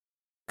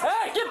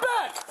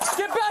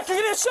back, you're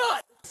gonna get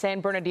shot!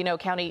 San Bernardino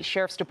County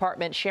Sheriff's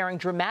Department sharing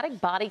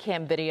dramatic body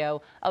cam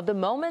video of the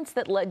moments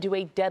that led to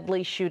a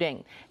deadly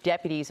shooting.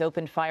 Deputies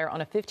opened fire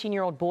on a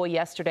 15-year-old boy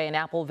yesterday in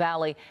Apple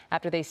Valley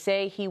after they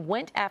say he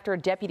went after a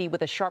deputy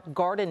with a sharp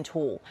garden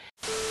tool.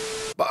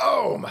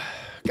 Boom!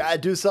 Gotta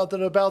do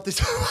something about these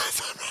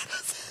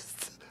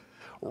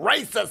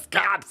racist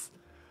cops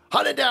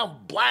hunting down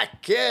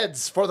black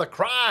kids for the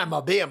crime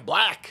of being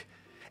black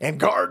and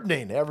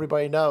gardening.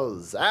 Everybody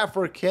knows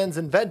Africans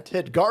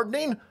invented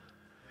gardening.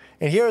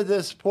 And here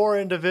this poor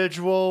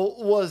individual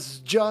was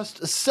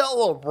just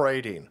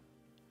celebrating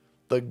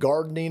the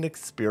gardening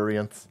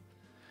experience.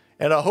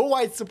 And a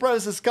white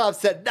supremacist cop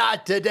said,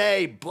 "Not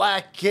today,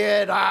 black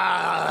kid,"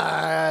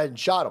 and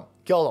shot him,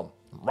 killed him.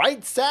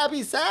 Right,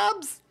 Sabby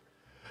Sabs?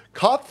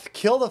 Cops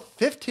killed a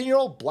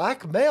 15-year-old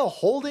black male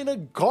holding a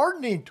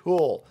gardening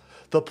tool.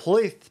 The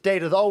police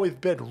stated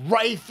we've been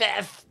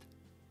racist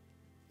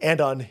and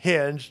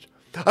unhinged.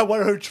 I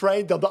wonder who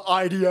trained them, the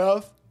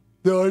IDF.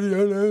 The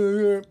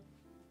IDF.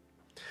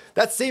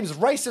 That seems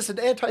racist and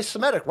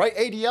anti-Semitic, right,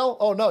 ADL?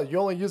 Oh, no, you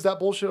only use that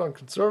bullshit on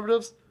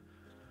conservatives?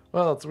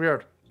 Well, it's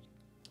weird.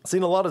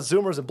 Seen a lot of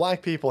Zoomers and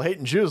black people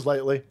hating Jews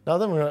lately. Now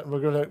then,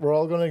 we're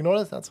all going to ignore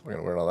this? That's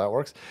weird how that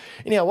works.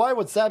 Anyhow, why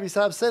would Sabby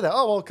Sab say that?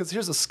 Oh, well, because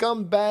here's a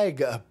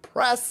scumbag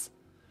press.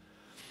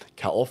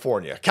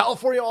 California.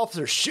 California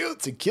officer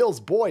shoots and kills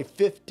boy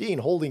 15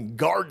 holding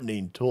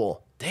gardening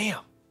tool.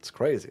 Damn, it's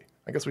crazy.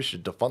 I guess we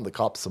should defund the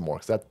cops some more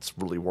because that's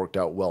really worked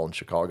out well in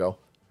Chicago,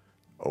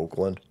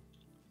 Oakland,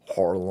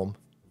 Harlem,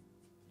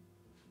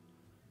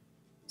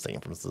 San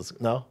Francisco.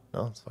 No,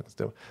 it's fucking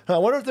stupid. I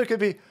wonder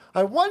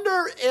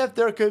if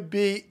there could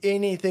be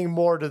anything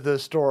more to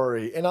this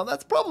story. And now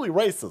that's probably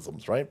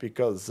racism, right?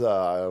 Because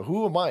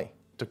who am I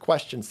to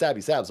question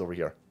Sabby Sabs over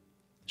here?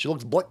 She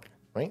looks black,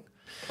 right?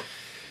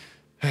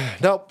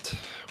 Nope.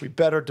 We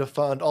better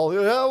defund all.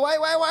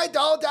 Wait!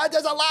 Don't.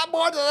 There's a lot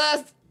more to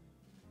this.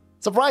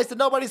 Surprised that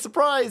nobody's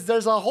surprised.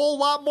 There's a whole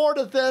lot more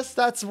to this.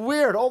 That's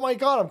weird. Oh my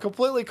God, I'm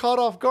completely caught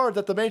off guard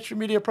that the mainstream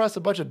media press, a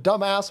bunch of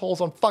dumb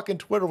assholes on fucking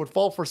Twitter would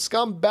fall for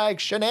scumbag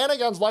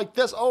shenanigans like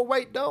this. Oh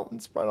wait, no,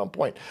 it's right on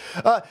point.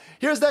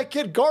 Here's that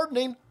kid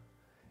gardening.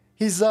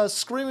 He's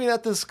screaming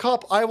at this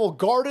cop, "I will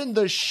garden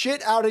the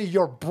shit out of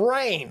your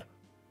brain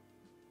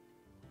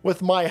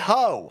with my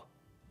hoe,"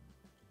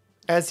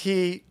 as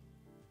he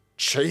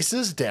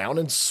chases down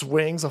and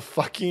swings a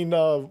fucking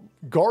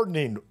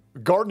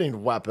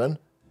gardening weapon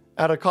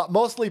at a cop,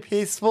 mostly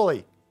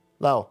peacefully,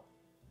 though.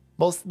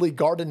 Mostly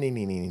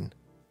gardening.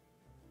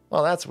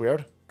 Well, that's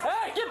weird.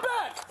 Hey, get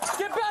back!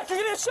 Get back, you're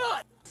gonna get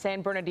shot!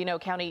 San Bernardino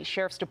County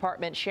Sheriff's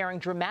Department sharing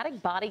dramatic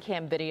body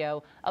cam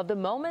video of the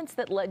moments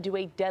that led to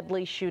a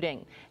deadly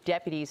shooting.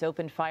 Deputies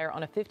opened fire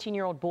on a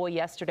 15-year-old boy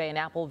yesterday in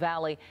Apple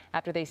Valley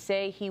after they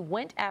say he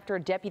went after a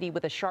deputy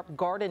with a sharp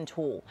garden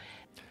tool.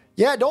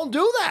 Yeah, don't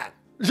do that.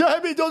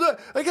 I mean, don't do it.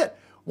 Again,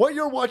 what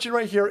you're watching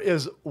right here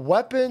is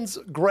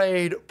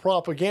weapons-grade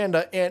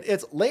propaganda, and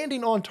it's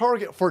landing on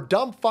target for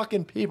dumb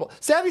fucking people.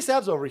 Savvy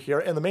Sabs over here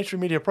and the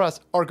mainstream media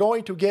press are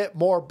going to get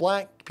more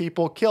black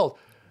people killed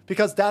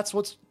because that's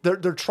what they're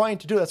trying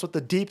to do. That's what the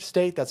deep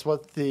state, that's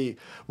what the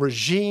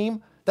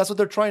regime, that's what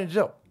they're trying to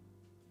do.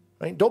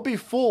 Right? Don't be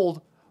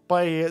fooled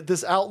by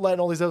this outlet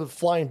and all these other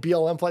flying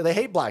BLM flags. They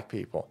hate black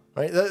people.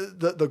 Right?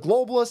 The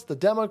globalists, the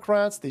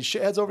Democrats, these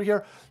shitheads over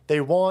here,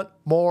 they want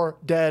more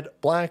dead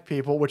black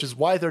people, which is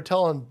why they're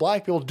telling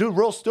black people to do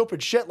real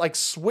stupid shit like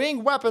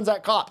swing weapons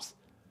at cops.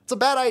 It's a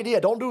bad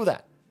idea. Don't do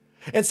that.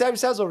 And Savvy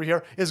Sabs over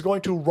here is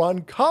going to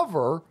run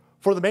cover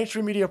for the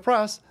mainstream media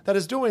press that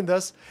is doing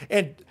this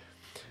and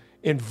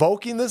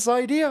invoking this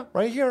idea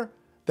right here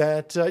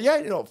that,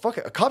 fuck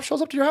it, a cop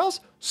shows up to your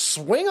house,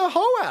 swing a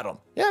hoe at him.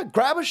 Yeah,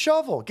 grab a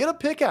shovel, get a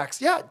pickaxe.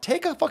 Yeah,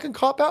 take a fucking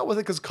cop out with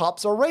it because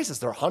cops are racist.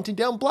 They're hunting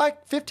down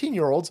black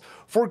 15-year-olds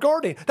for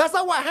gardening. That's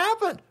not what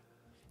happened.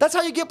 That's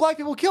how you get black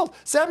people killed.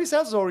 Savvy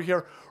Sabs is over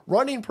here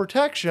running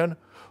protection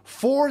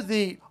for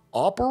the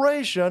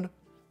operation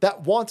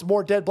that wants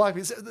more dead black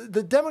people.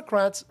 The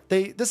Democrats,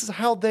 this is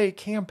how they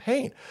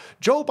campaign.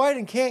 Joe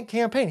Biden can't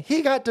campaign.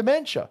 He got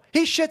dementia.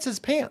 He shits his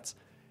pants.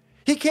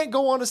 He can't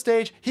go on a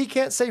stage. He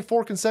can't say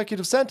 4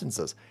 consecutive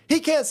sentences.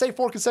 He can't say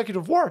 4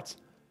 consecutive words.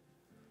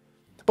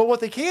 But what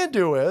they can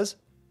do is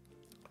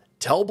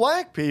tell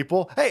black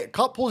people, hey, a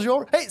cop pulls you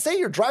over. Hey, say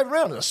you're driving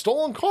around in a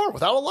stolen car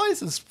without a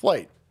license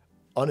plate.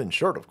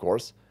 Uninsured, of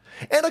course.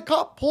 And a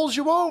cop pulls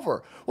you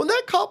over. When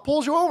that cop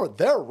pulls you over,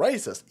 they're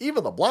racist,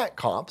 even the black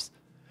cops.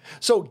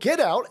 So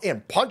get out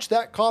and punch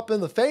that cop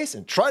in the face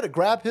and try to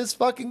grab his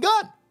fucking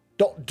gun.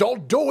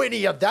 Don't do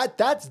any of that.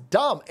 That's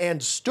dumb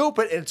and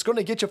stupid, and it's going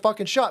to get you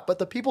fucking shot. But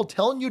the people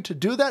telling you to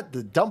do that,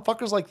 the dumb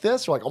fuckers like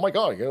this, are like, oh my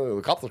God,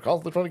 the cops are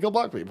constantly trying to kill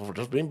black people for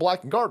just being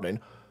black and gardening.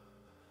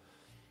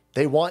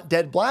 They want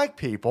dead black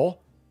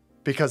people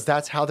because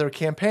that's how they're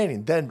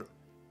campaigning. Then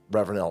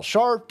Reverend Al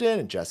Sharpton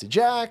and Jesse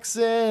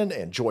Jackson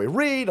and Joy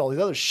Reid, all these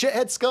other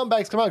shithead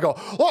scumbags come out and go,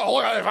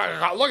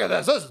 oh, look at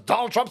this. This is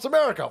Donald Trump's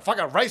America.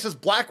 Fucking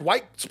racist, black,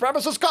 white,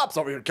 supremacist cops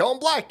over here killing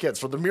black kids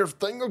for the mere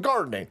thing of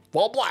gardening.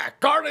 While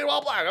black. Gardening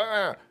while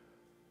black.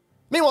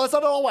 Meanwhile, that's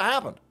not all what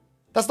happened.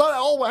 That's not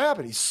all what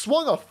happened. He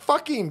swung a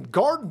fucking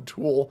garden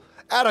tool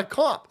at a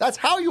cop. That's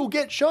how you'll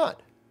get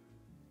shot.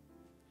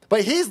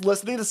 But he's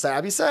listening to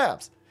Savvy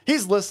Sabs.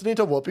 He's listening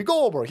to Whoopi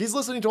Goldberg. He's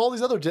listening to all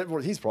these other,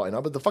 well, he's probably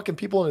not, but the fucking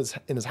people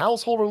in his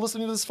household are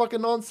listening to this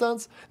fucking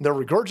nonsense. And they're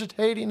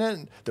regurgitating it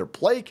and they're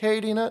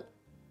placating it.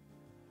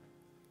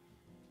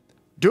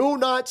 Do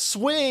not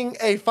swing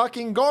a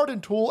fucking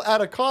garden tool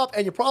at a cop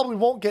and you probably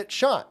won't get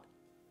shot.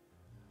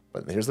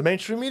 But here's the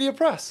mainstream media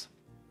press.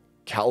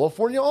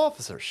 California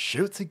officer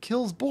shoots and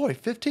kills boy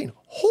 15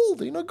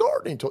 holding a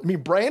gardening tool. You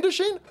mean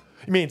brandishing?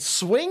 You mean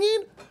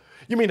swinging?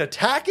 You mean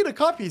attacking a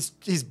cop?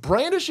 He's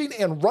brandishing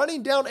and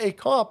running down a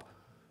cop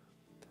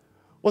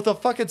with a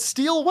fucking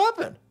steel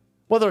weapon.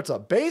 Whether it's a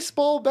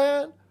baseball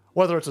bat,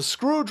 whether it's a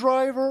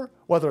screwdriver,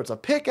 whether it's a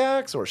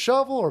pickaxe or a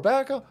shovel or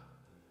backhoe.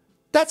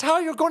 That's how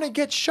you're going to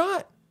get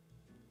shot.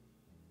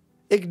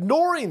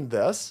 Ignoring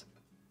this,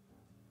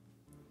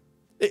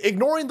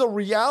 ignoring the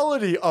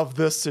reality of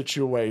this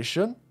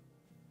situation.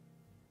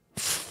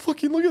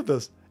 Fucking look at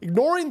this.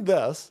 Ignoring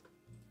this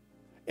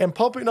and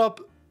pumping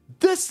up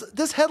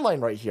this headline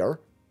right here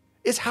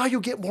is how you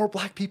get more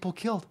black people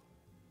killed.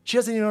 She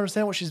doesn't even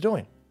understand what she's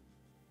doing.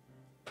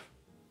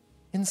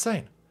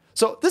 Insane.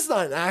 So this is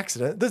not an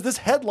accident. This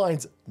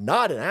headline's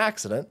not an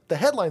accident. The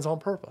headline's on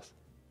purpose.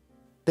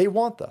 They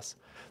want this.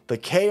 The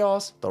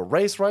chaos, the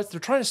race riots, they're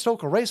trying to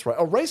stoke a race riot.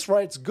 A race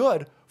riot's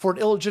good for an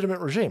illegitimate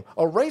regime.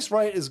 A race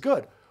riot is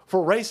good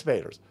for race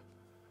baiters.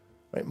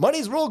 Right?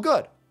 Money's real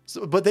good,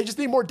 but they just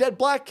need more dead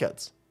black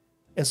kids.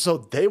 And so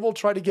they will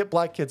try to get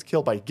black kids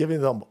killed by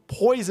giving them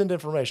poisoned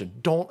information.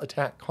 Don't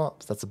attack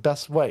cops. That's the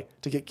best way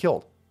to get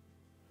killed.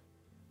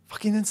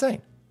 Fucking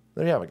insane.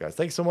 There you have it, guys.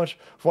 Thanks so much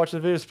for watching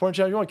the video. Support the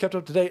channel. If you want to keep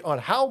up to date on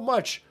how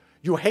much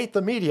you hate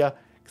the media,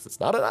 because it's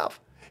not enough,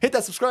 hit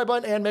that subscribe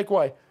button and make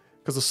way,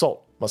 because the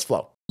salt must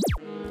flow.